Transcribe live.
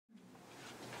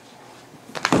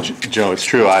Joe, it's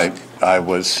true. I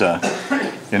was,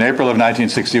 in April of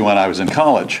 1961, I was in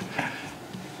college.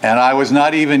 And I was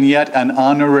not even yet an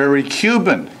honorary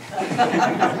Cuban.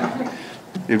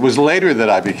 It was later that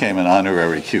I became an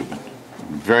honorary Cuban.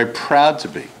 I'm very proud to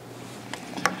be.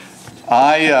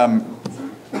 I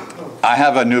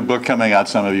have a new book coming out.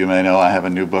 Some of you may know I have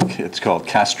a new book. It's called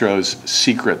Castro's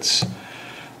Secrets: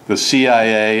 The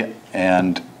CIA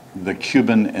and the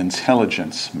Cuban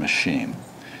Intelligence Machine.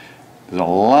 There's a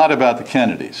lot about the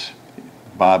Kennedys,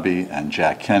 Bobby and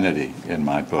Jack Kennedy, in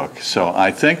my book. So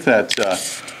I think that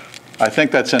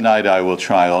tonight I will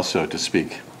try also to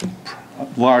speak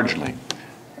largely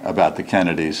about the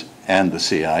Kennedys and the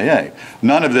CIA.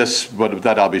 None of this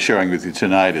that I'll be sharing with you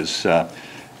tonight is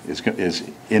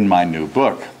in my new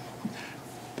book.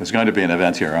 There's going to be an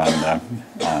event here on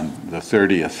the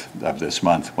 30th of this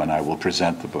month when I will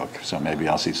present the book. So maybe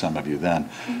I'll see some of you then.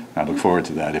 I look forward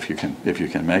to that if you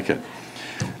can make it.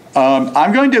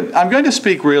 I'm going to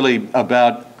speak really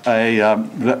about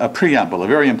a preamble, a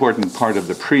very important part of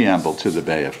the preamble to the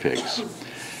Bay of Pigs.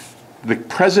 The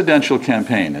presidential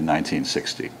campaign in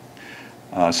 1960.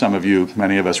 Some of you,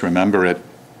 many of us remember it.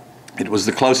 It was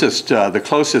the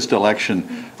closest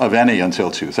election of any until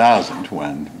 2000,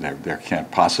 when there can't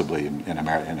possibly in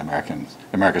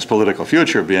America's political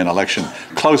future be an election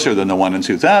closer than the one in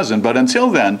 2000. But until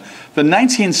then, the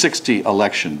 1960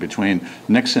 election between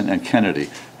Nixon and Kennedy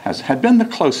had been the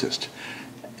closest.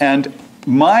 And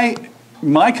my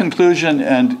conclusion,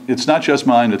 and it's not just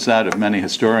mine, it's that of many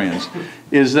historians,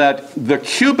 is that the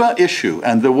Cuba issue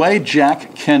and the way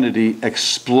Jack Kennedy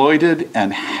exploited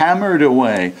and hammered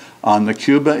away on the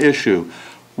Cuba issue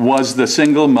was the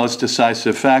single most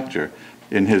decisive factor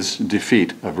in his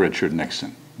defeat of Richard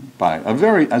Nixon by a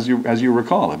very, as you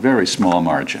recall, a very small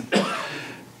margin.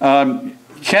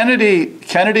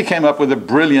 Kennedy came up with a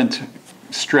brilliant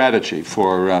strategy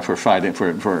for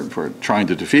trying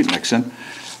to defeat Nixon.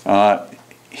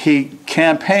 He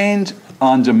campaigned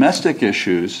on domestic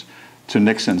issues to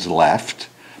Nixon's left,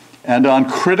 and on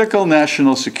critical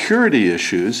national security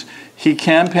issues, he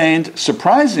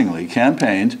surprisingly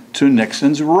campaigned to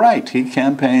Nixon's right. He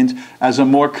campaigned as a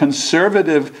more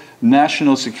conservative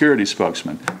national security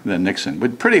spokesman than Nixon.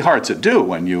 But pretty hard to do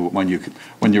when you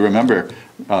remember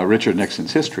Richard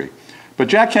Nixon's history. But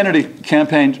Jack Kennedy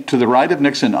campaigned to the right of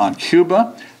Nixon on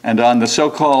Cuba and on the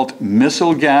so-called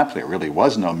missile gap. There really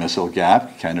was no missile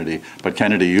gap, but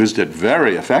Kennedy used it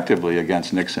very effectively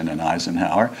against Nixon and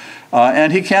Eisenhower.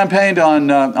 And he campaigned on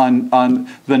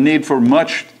the need for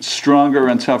much stronger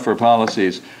and tougher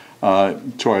policies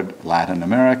toward Latin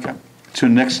America, to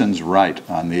Nixon's right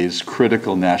on these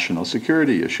critical national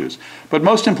security issues. But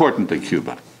most importantly,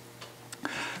 Cuba.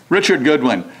 Richard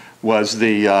Goodwin was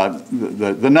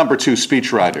the number 2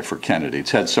 speechwriter for Kennedy.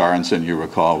 Ted Sorensen, you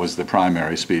recall, was the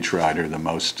primary speechwriter,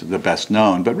 the best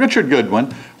known. But Richard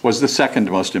Goodwin was the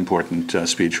second most important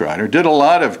speechwriter, did a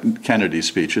lot of Kennedy's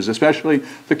speeches, especially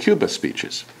the Cuba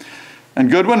speeches.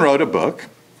 And Goodwin wrote a book,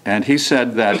 and he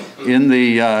said that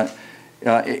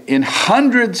in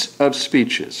hundreds of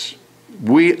speeches,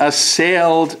 we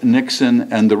assailed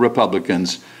Nixon and the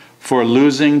Republicans for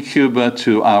losing Cuba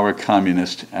to our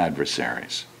communist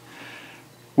adversaries.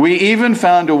 We even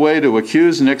found a way to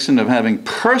accuse Nixon of having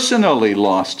personally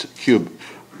lost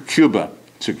Cuba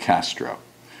to Castro.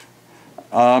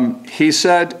 He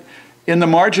said in the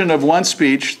margin of one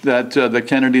speech that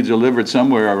Kennedy delivered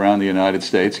somewhere around the United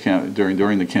States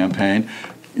during the campaign,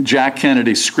 Jack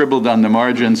Kennedy scribbled on the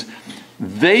margins,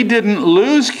 "They didn't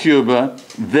lose Cuba,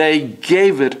 they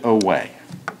gave it away."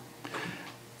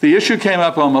 The issue came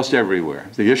up almost everywhere.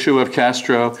 The issue of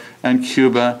Castro and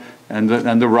Cuba and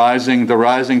the rising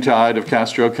tide of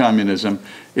Castro communism.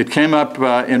 It came up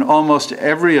in almost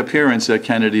every appearance that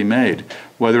Kennedy made,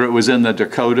 whether it was in the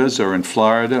Dakotas or in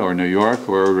Florida or New York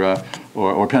or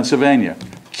Pennsylvania.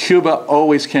 Cuba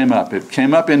always came up. It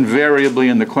came up invariably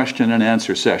in the question and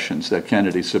answer sessions that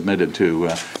Kennedy submitted to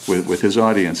with his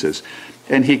audiences.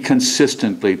 And he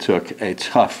consistently took a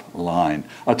tough line,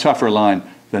 a tougher line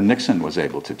than Nixon was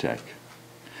able to take.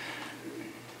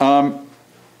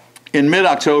 In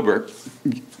mid-October,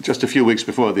 just a few weeks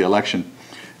before the election,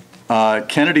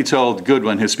 Kennedy told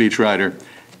Goodwin, his speechwriter,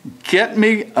 "Get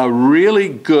me a really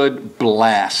good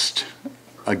blast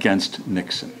against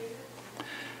Nixon."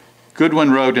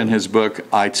 Goodwin wrote in his book,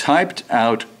 "I typed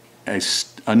out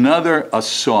another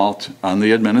assault on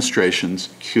the administration's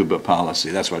Cuba policy."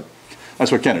 That's what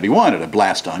Kennedy wanted, a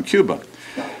blast on Cuba.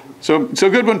 So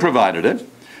Goodwin provided it.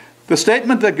 The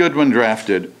statement that Goodwin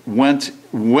drafted went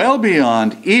well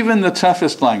beyond even the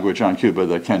toughest language on Cuba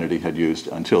that Kennedy had used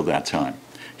until that time.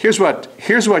 Here's what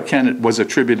was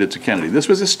attributed to Kennedy. This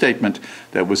was a statement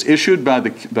that was issued by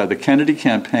the Kennedy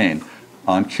campaign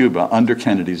on Cuba under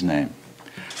Kennedy's name.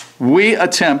 We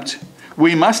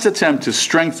must attempt to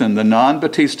strengthen the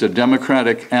non-Batista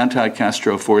democratic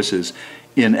anti-Castro forces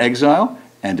in exile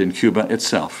and in Cuba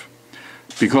itself,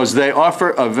 because they offer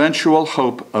eventual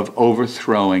hope of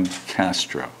overthrowing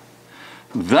Castro.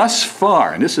 Thus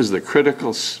far, and this is the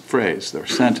critical phrase, their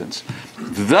sentence,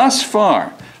 thus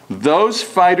far, those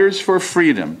fighters for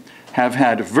freedom have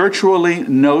had virtually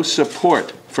no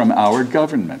support from our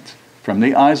government, from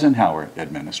the Eisenhower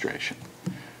administration.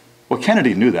 Well,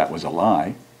 Kennedy knew that was a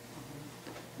lie.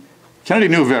 Kennedy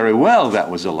knew very well that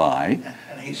was a lie.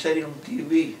 And he said it on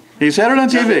TV. He said it on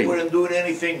TV. They weren't doing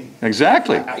anything.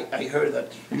 Exactly. I heard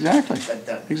that. Exactly.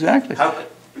 Exactly. How could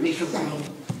Nixon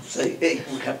say, hey,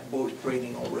 we have boys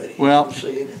training already? Well,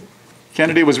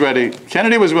 Kennedy was ready.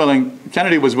 Kennedy was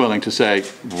willing to say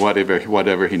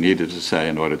whatever he needed to say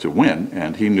in order to win,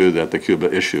 and he knew that the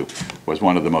Cuba issue was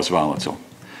one of the most volatile.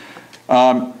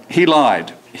 He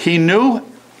lied. He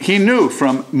knew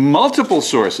from multiple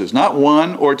sources, not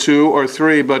one or two or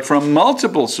three, but from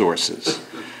multiple sources,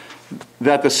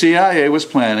 that the CIA was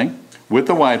planning, with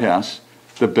the White House,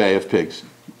 the Bay of Pigs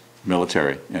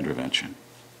military intervention.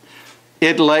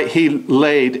 He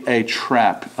laid a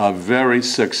trap, a very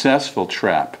successful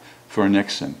trap, for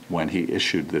Nixon when he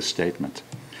issued this statement.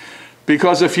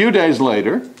 Because a few days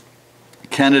later,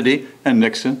 Kennedy and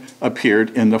Nixon appeared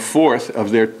in the fourth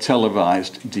of their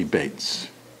televised debates.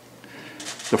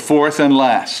 The fourth and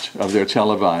last of their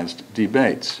televised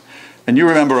debates. And you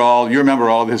remember all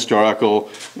the historical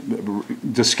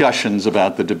discussions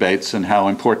about the debates and how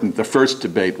important the first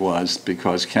debate was,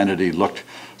 because Kennedy looked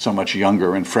so much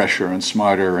younger and fresher and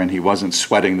smarter, and he wasn't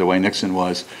sweating the way Nixon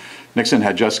was. Nixon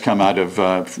had just come out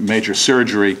of major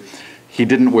surgery. He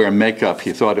didn't wear makeup.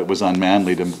 He thought it was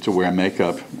unmanly to wear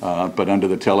makeup, but under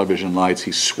the television lights,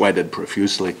 he sweated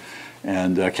profusely.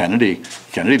 And Kennedy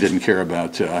didn't care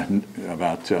about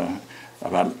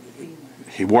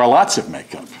he wore lots of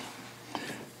makeup.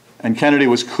 And Kennedy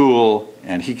was cool,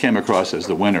 and he came across as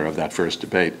the winner of that first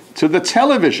debate. To the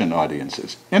television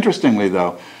audiences, interestingly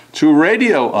though, to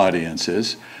radio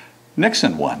audiences,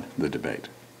 Nixon won the debate.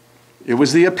 It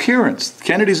was the appearance,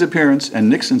 Kennedy's appearance and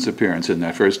Nixon's appearance in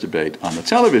that first debate on the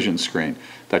television screen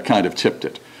that kind of tipped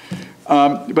it.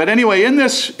 But anyway, in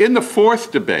the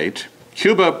fourth debate,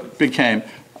 Cuba became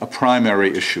a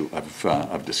primary issue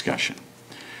of discussion.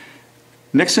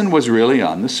 Nixon was really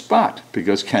on the spot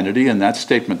because Kennedy, in that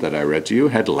statement that I read to you,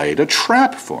 had laid a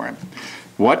trap for him.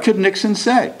 What could Nixon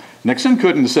say? Nixon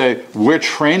couldn't say, we're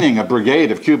training a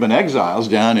brigade of Cuban exiles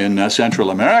down in Central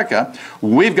America.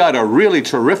 We've got a really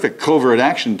terrific covert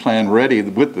action plan ready.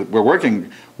 We're working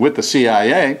with the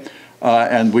CIA,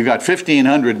 and we've got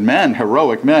 1,500 men,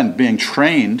 heroic men, being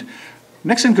trained.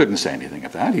 Nixon couldn't say anything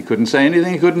of that. He couldn't say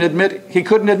anything. He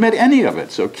couldn't admit any of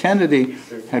it. So Kennedy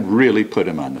had really put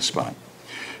him on the spot.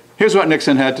 Here's what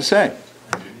Nixon had to say.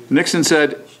 Nixon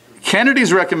said,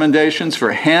 Kennedy's recommendations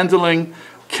for handling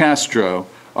Castro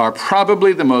are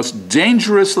probably the most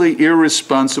dangerously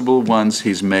irresponsible ones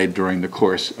he's made during the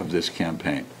course of this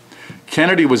campaign.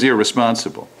 Kennedy was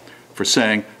irresponsible for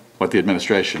saying what the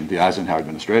administration, the Eisenhower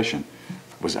administration,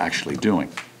 was actually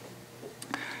doing.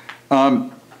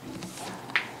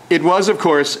 It was, of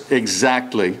course,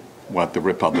 exactly what the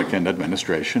Republican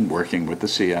administration, working with the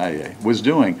CIA, was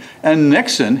doing. And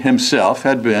Nixon himself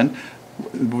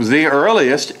was the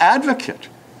earliest advocate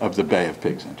of the Bay of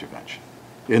Pigs intervention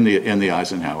in the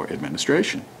Eisenhower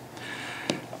administration.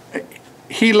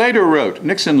 Nixon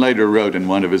later wrote in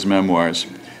one of his memoirs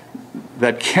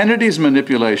that Kennedy's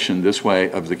manipulation this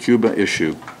way of the Cuba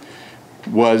issue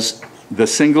was the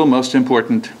single most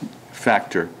important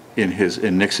factor in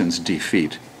Nixon's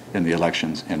defeat in the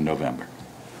elections in November.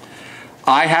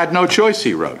 I had no choice,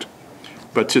 he wrote,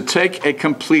 but to take a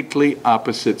completely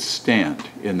opposite stand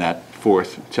in that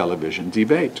fourth television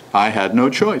debate. I had no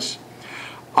choice.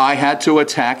 I had to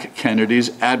attack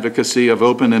Kennedy's advocacy of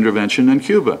open intervention in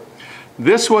Cuba.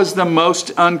 This was the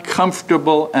most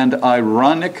uncomfortable and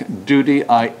ironic duty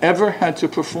I ever had to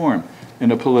perform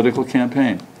in a political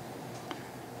campaign.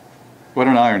 What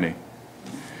an irony.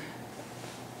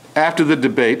 After the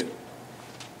debate,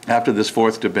 after this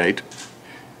fourth debate,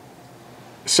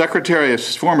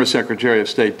 former Secretary of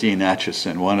State Dean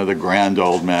Acheson, one of the grand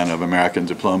old men of American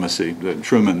diplomacy,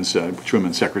 Truman's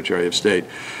Secretary of State,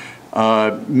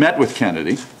 met with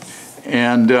Kennedy,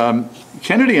 and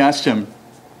Kennedy asked him.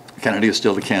 Kennedy is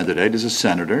still the candidate. He's a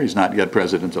senator. He's not yet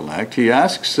president-elect. He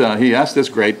asked this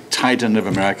great titan of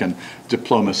American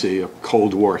diplomacy, a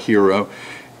Cold War hero.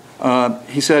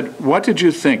 He said, "What did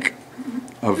you think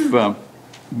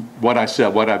what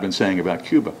I've been saying about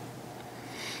Cuba.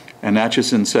 And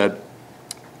Acheson said,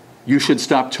 "You should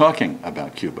stop talking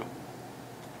about Cuba.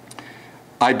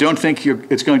 I don't think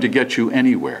it's going to get you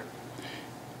anywhere.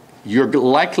 You're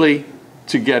likely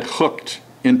to get hooked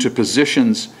into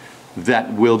positions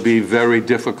that will be very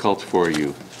difficult for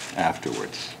you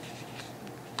afterwards."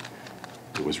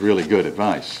 It was really good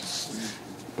advice.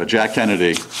 But Jack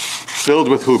Kennedy, filled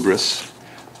with hubris,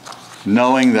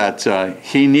 knowing that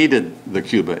he needed the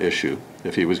Cuba issue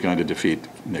if he was going to defeat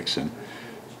Nixon,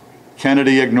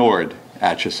 Kennedy ignored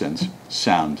Acheson's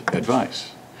sound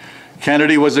advice.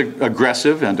 Kennedy was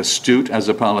aggressive and astute as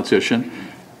a politician.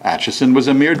 Acheson was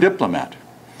a mere diplomat.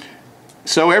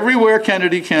 So everywhere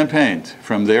Kennedy campaigned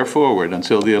from there forward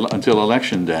until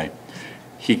Election Day,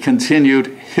 he continued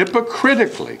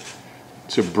hypocritically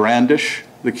to brandish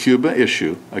the Cuba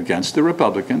issue against the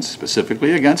Republicans,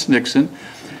 specifically against Nixon,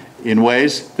 in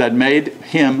ways that made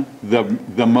him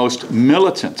the most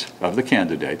militant of the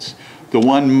candidates, the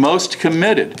one most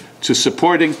committed to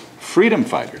supporting freedom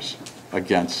fighters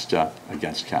against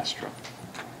Castro.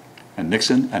 And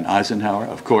Nixon and Eisenhower,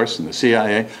 of course, and the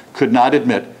CIA could not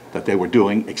admit that they were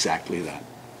doing exactly that.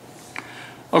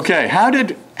 Okay,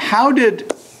 how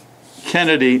did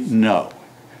Kennedy know?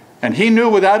 And he knew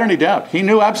without any doubt. He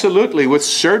knew absolutely with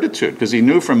certitude, because he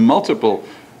knew from multiple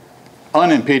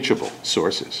unimpeachable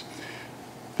sources.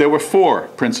 There were 4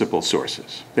 principal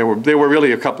sources. There were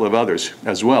really a couple of others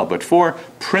as well, but 4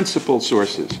 principal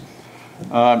sources.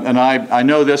 And I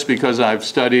know this because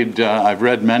I've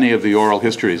read many of the oral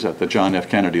histories at the John F.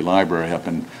 Kennedy Library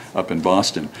up in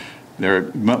Boston.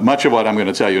 Much of what I'm going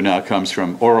to tell you now comes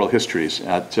from oral histories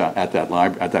at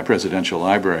that presidential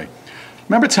library.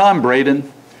 Remember Tom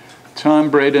Braden? Tom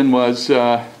Braden was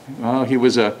he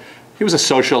was a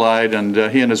socialite, and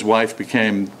he and his wife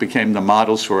became the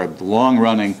models for a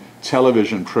long-running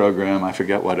television program. I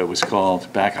forget what it was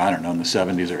called back, I don't know, in the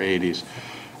 70s or 80s.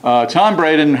 Tom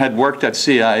Braden had worked at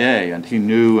CIA, and he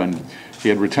knew, and he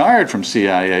had retired from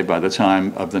CIA by the time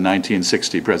of the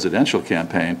 1960 presidential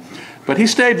campaign, but he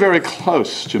stayed very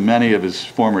close to many of his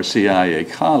former CIA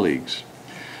colleagues.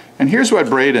 And here's what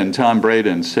Tom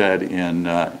Braden said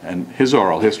in his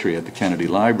oral history at the Kennedy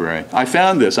Library. I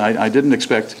found this. I didn't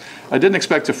expect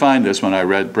to find this when I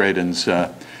read Braden's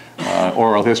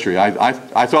oral history.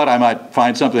 I thought I might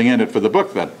find something in it for the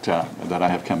book that I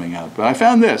have coming out, but I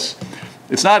found this.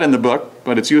 It's not in the book,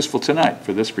 but it's useful tonight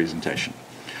for this presentation.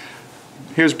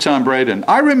 Here's Tom Braden.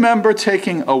 "I remember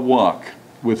taking a walk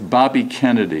with Bobby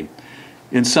Kennedy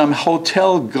in some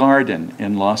hotel garden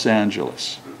in Los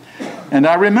Angeles. And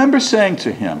I remember saying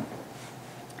to him,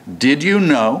 'Did you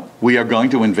know we are going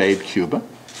to invade Cuba?'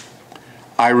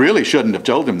 I really shouldn't have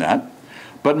told him that,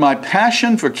 but my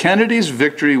passion for Kennedy's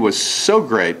victory was so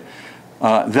great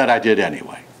that I did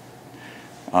anyway."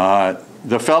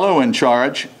 The fellow in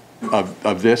charge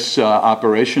of this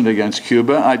operation against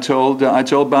Cuba, I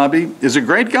told Bobby, is a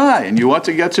great guy, and you ought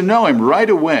to get to know him right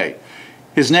away.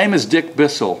 His name is Dick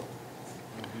Bissell.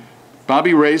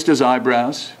 Bobby raised his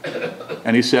eyebrows,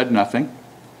 and he said nothing.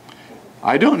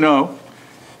 I don't know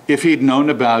if he'd known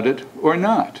about it or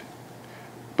not,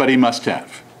 but he must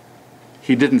have.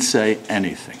 He didn't say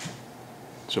anything.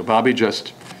 So Bobby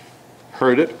just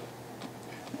heard it.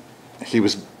 He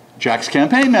was Jack's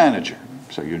campaign manager.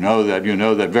 So you know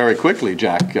that very quickly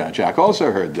Jack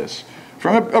also heard this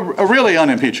from a really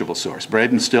unimpeachable source.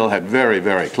 Braden still had very,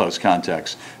 very close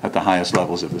contacts at the highest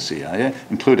levels of the CIA,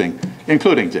 including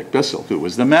Dick Bissell, who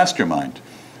was the mastermind,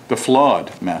 the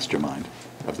flawed mastermind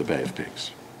of the Bay of Pigs.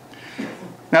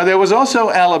 Now, there was also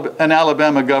an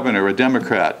Alabama governor, a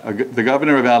Democrat. The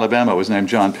governor of Alabama was named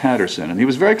John Patterson, and he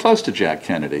was very close to Jack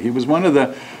Kennedy. He was one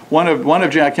of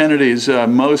Jack Kennedy's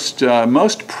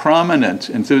most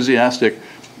prominent, enthusiastic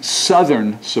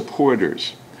Southern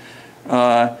supporters.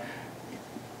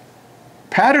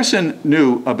 Patterson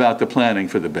knew about the planning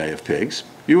for the Bay of Pigs.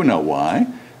 You know why?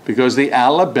 Because the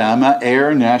Alabama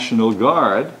Air National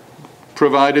Guard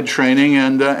provided training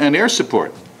and air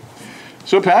support.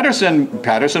 So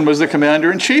Patterson was the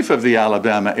commander-in-chief of the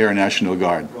Alabama Air National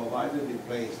Guard. Provided the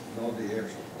planes, not the air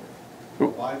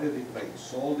support. Provided the planes,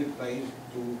 sold the planes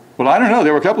to... Well, I don't know.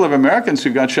 There were a couple of Americans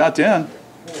who got shot down,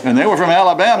 and they were from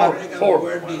Alabama.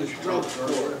 Were the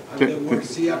instructor, and they were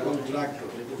CIA contractors.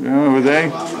 Oh, were they?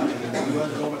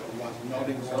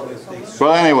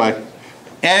 Well,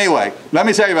 anyway, let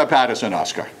me tell you about Patterson,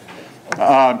 Oscar.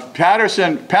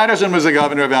 Patterson was the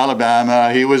governor of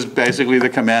Alabama. He was basically the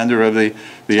commander of the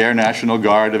Air National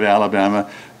Guard of Alabama.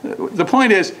 The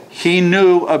point is, he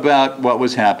knew about what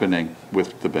was happening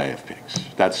with the Bay of Pigs.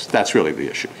 That's really the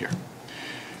issue here.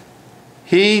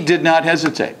 He did not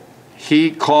hesitate.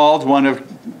 he called one of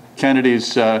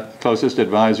Kennedy's closest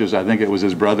advisors, I think it was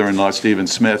his brother-in-law, Stephen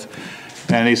Smith,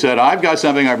 and he said, I've got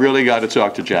something I've really got to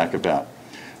talk to Jack about.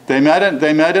 They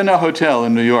met in a hotel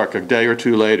in New York a day or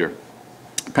two later.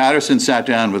 Patterson sat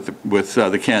down with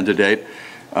the candidate.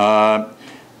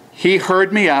 He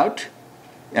heard me out,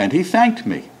 and he thanked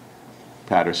me,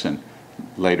 Patterson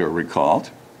later recalled.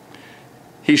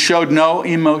 He showed no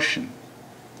emotion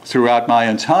throughout my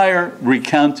entire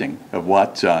recounting of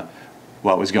what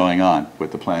was going on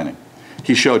with the planning.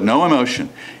 He showed no emotion.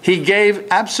 He gave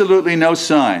absolutely no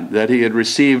sign that he had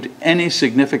received any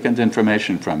significant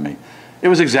information from me. It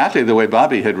was exactly the way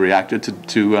Bobby had reacted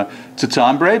to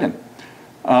Tom Braden.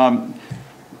 But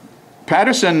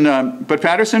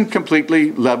Patterson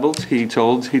completely leveled. He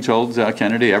told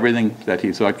Kennedy everything that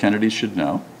he thought Kennedy should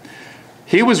know.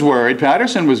 He was worried.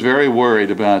 Patterson was very worried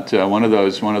about one of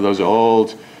those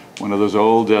old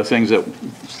things that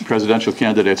presidential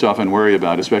candidates often worry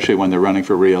about, especially when they're running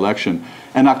for re-election,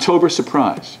 an October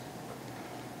surprise.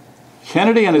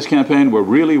 Kennedy and his campaign were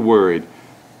really worried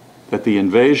that the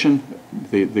invasion,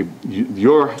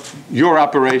 your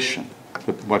operation,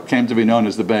 what came to be known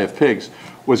as the Bay of Pigs,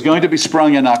 was going to be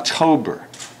sprung in October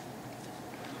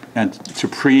and to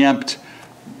preempt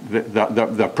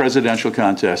the presidential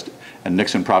contest, and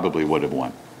Nixon probably would have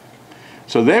won.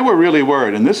 So they were really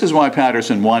worried, and this is why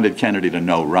Patterson wanted Kennedy to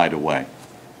know right away,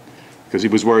 because he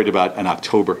was worried about an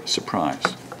October surprise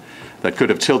that could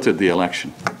have tilted the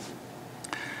election.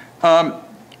 What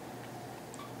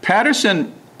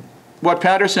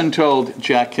Patterson told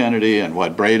Jack Kennedy and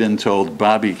what Braden told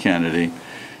Bobby Kennedy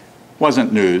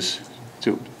wasn't news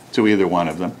to either one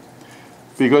of them,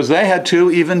 because they had two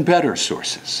even better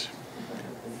sources.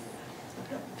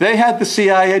 They had the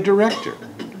CIA director,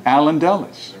 Allen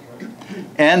Dulles,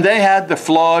 and they had the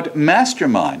flawed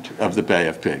mastermind of the Bay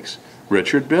of Pigs,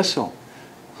 Richard Bissell,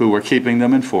 who were keeping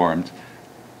them informed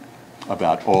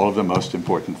about all of the most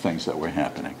important things that were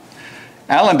happening.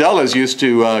 Allen Dulles used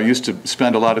to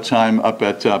spend a lot of time up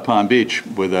at Palm Beach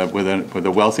with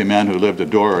a wealthy man who lived a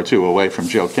door or two away from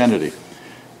Joe Kennedy,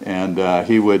 and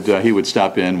he would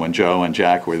stop in when Joe and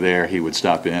Jack were there. He would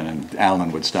stop in, and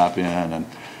Allen would stop in, and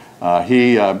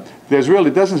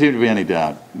doesn't seem to be any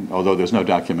doubt, although there's no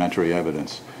documentary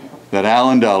evidence, that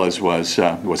Allen Dulles was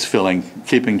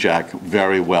keeping Jack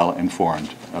very well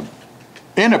informed.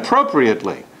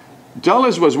 Inappropriately,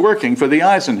 Dulles was working for the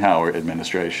Eisenhower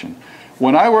administration.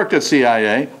 When I worked at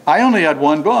CIA, I only had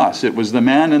one boss. It was the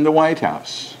man in the White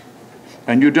House.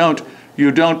 And you don't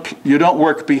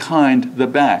work behind the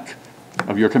back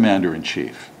of your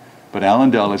commander-in-chief. But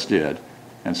Allen Dulles did,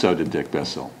 and so did Dick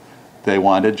Bissell. They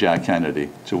wanted Jack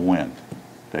Kennedy to win.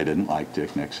 They didn't like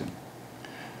Dick Nixon.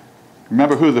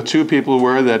 Remember who the two people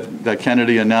were that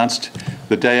Kennedy announced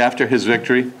the day after his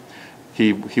victory?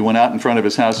 He went out in front of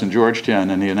his house in Georgetown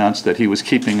and he announced that he was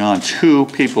keeping on two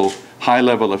people,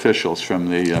 high-level officials from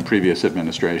the previous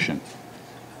administration,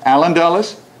 Allen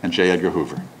Dulles and J. Edgar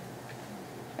Hoover.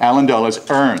 Allen Dulles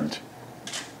earned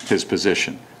his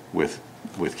position with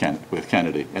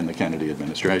Kennedy in the Kennedy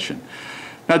administration.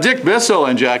 Now, Dick Bissell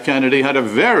and Jack Kennedy had a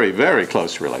very, very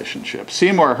close relationship.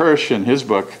 Seymour Hersh, in his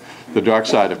book, The Dark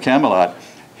Side of Camelot,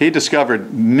 he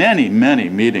discovered many, many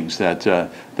meetings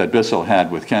that Bissell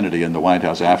had with Kennedy in the White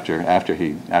House after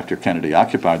Kennedy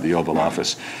occupied the Oval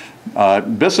Office.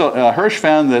 Hersh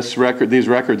found these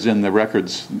records in the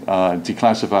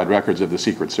declassified records of the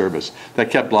Secret Service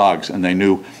that kept logs, and they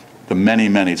knew the many,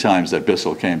 many times that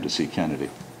Bissell came to see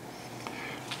Kennedy.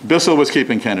 Bissell was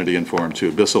keeping Kennedy informed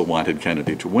too. Bissell wanted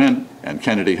Kennedy to win, and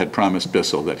Kennedy had promised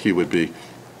Bissell that he would be,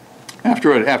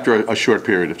 after a short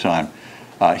period of time,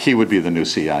 he would be the new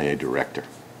CIA director.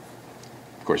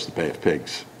 Of course, the Bay of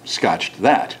Pigs scotched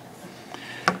that.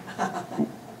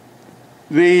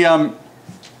 The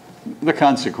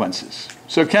consequences.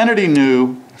 So Kennedy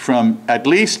knew from at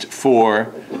least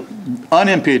 4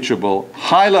 unimpeachable,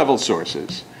 high-level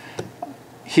sources.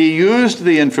 He used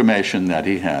the information that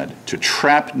he had to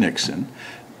trap Nixon.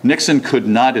 Nixon could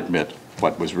not admit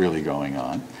what was really going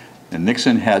on. And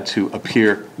Nixon had to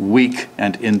appear weak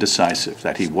and indecisive,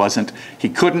 that he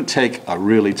couldn't take a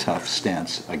really tough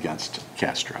stance against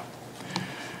Castro.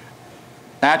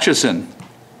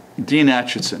 Dean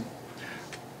Acheson,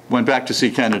 went back to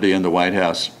see Kennedy in the White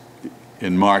House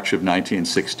in March of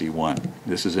 1961.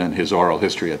 This is in his oral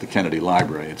history at the Kennedy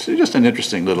Library. It's just an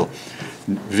interesting little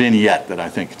vignette that I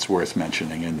think it's worth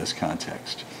mentioning in this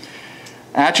context.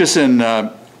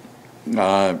 Acheson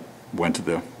went to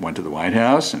the White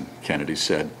House, and Kennedy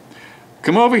said,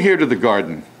 "Come over here to the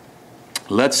garden.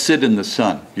 Let's sit in the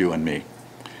sun, you and me."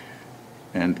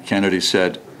 And Kennedy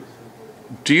said,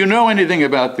 do you know anything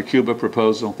about the Cuba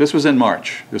proposal? This was in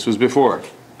March. This was before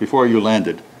you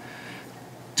landed.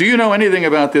 Do you know anything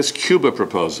about this Cuba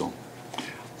proposal?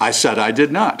 I said I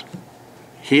did not.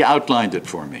 He outlined it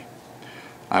for me.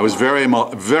 I was very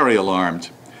alarmed.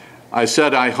 I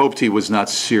said I hoped he was not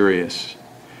serious.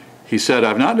 He said,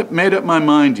 I've not made up my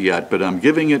mind yet, but I'm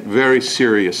giving it very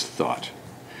serious thought.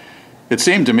 It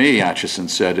seemed to me, Acheson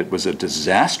said, it was a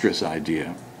disastrous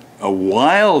idea, a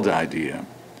wild idea.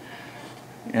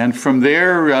 And from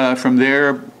there,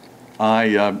 the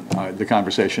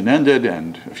conversation ended,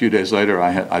 and a few days later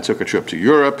I took a trip to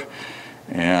Europe,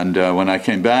 and when I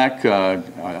came back,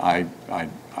 I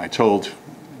told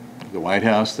the White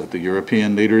House that the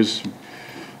European leaders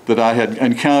that I had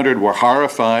encountered were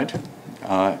horrified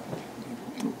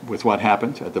with what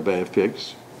happened at the Bay of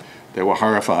Pigs. They were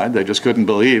horrified. They just couldn't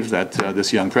believe that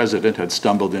this young president had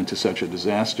stumbled into such a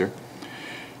disaster.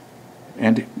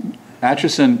 And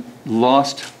Acheson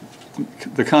lost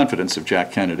the confidence of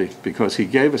Jack Kennedy because he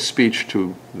gave a speech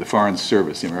to the Foreign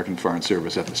Service, the American Foreign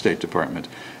Service at the State Department.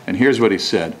 And here's what he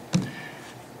said.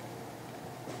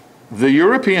 The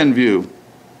European view,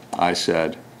 I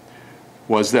said,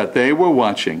 was that they were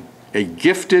watching a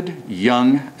gifted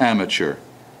young amateur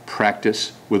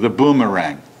practice with a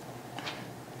boomerang.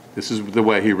 This is the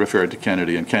way he referred to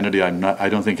Kennedy. And Kennedy, I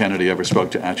don't think Kennedy ever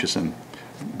spoke to Acheson.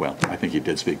 Well, I think he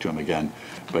did speak to him again,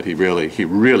 but he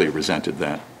really resented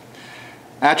that.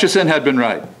 Acheson had been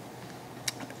right.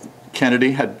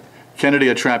 Kennedy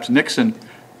had trapped Nixon,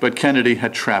 but Kennedy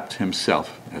had trapped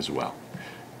himself as well.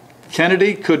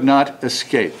 Kennedy could not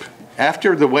escape.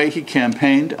 After the way he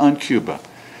campaigned on Cuba,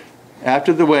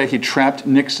 after the way he trapped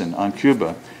Nixon on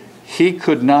Cuba, he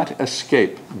could not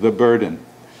escape the burden.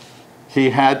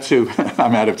 He had to,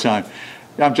 I'm out of time.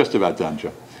 I'm just about done,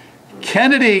 Joe.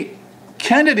 Kennedy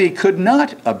could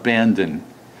not abandon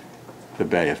the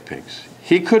Bay of Pigs.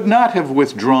 He could not have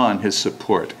withdrawn his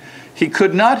support. He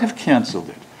could not have canceled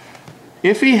it.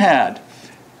 If he had,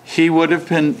 he would have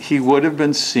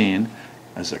been seen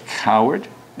as a coward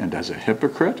and as a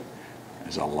hypocrite,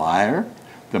 as a liar,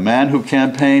 the man who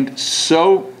campaigned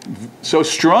so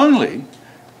strongly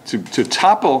to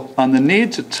topple, on the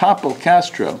need to topple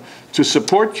Castro, to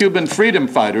support Cuban freedom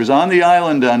fighters on the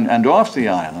island and off the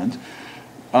island.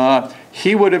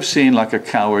 He would have seemed like a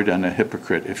coward and a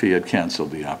hypocrite if he had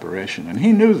canceled the operation, and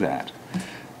he knew that.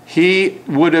 He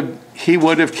would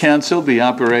have canceled the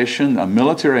operation, a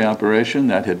military operation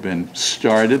that had been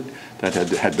started, that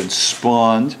had been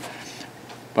spawned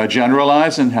by General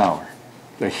Eisenhower,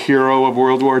 the hero of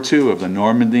World War II, of the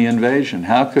Normandy invasion.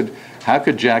 How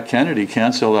could Jack Kennedy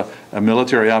cancel a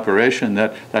military operation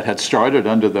that had started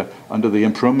under the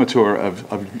imprimatur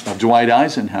of Dwight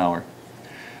Eisenhower?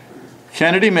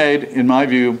 Kennedy made, in my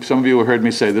view, some of you have heard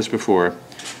me say this before,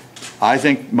 I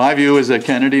think my view is that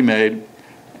Kennedy made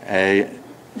a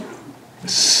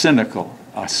cynical,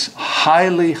 a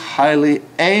highly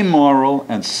amoral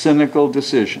and cynical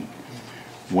decision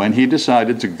when he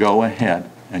decided to go ahead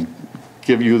and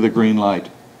give you the green light,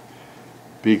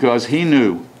 because he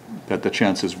knew that the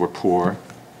chances were poor.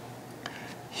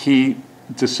 He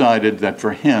decided that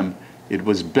for him it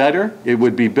would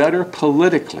be better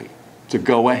politically to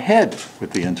go ahead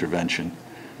with the intervention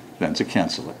than to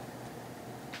cancel it.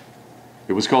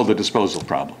 It was called the disposal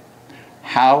problem.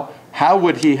 How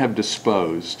would he have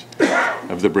disposed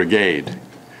of the brigade?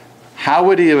 How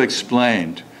would he have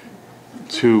explained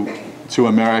to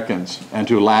Americans and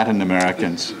to Latin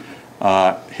Americans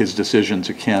his decision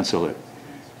to cancel it?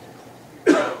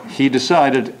 He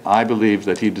decided, I believe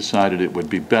that he decided it would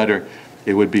be better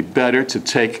to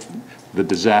take the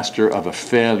disaster of a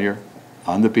failure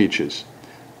on the beaches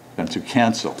than to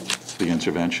cancel the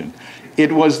intervention.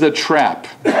 It was the trap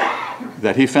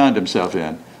that he found himself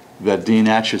in that Dean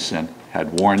Acheson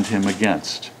had warned him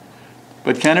against.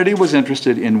 But Kennedy was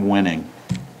interested in winning,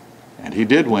 and he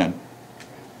did win,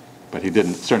 but he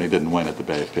certainly didn't win at the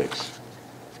Bay of Pigs.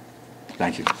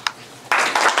 Thank you.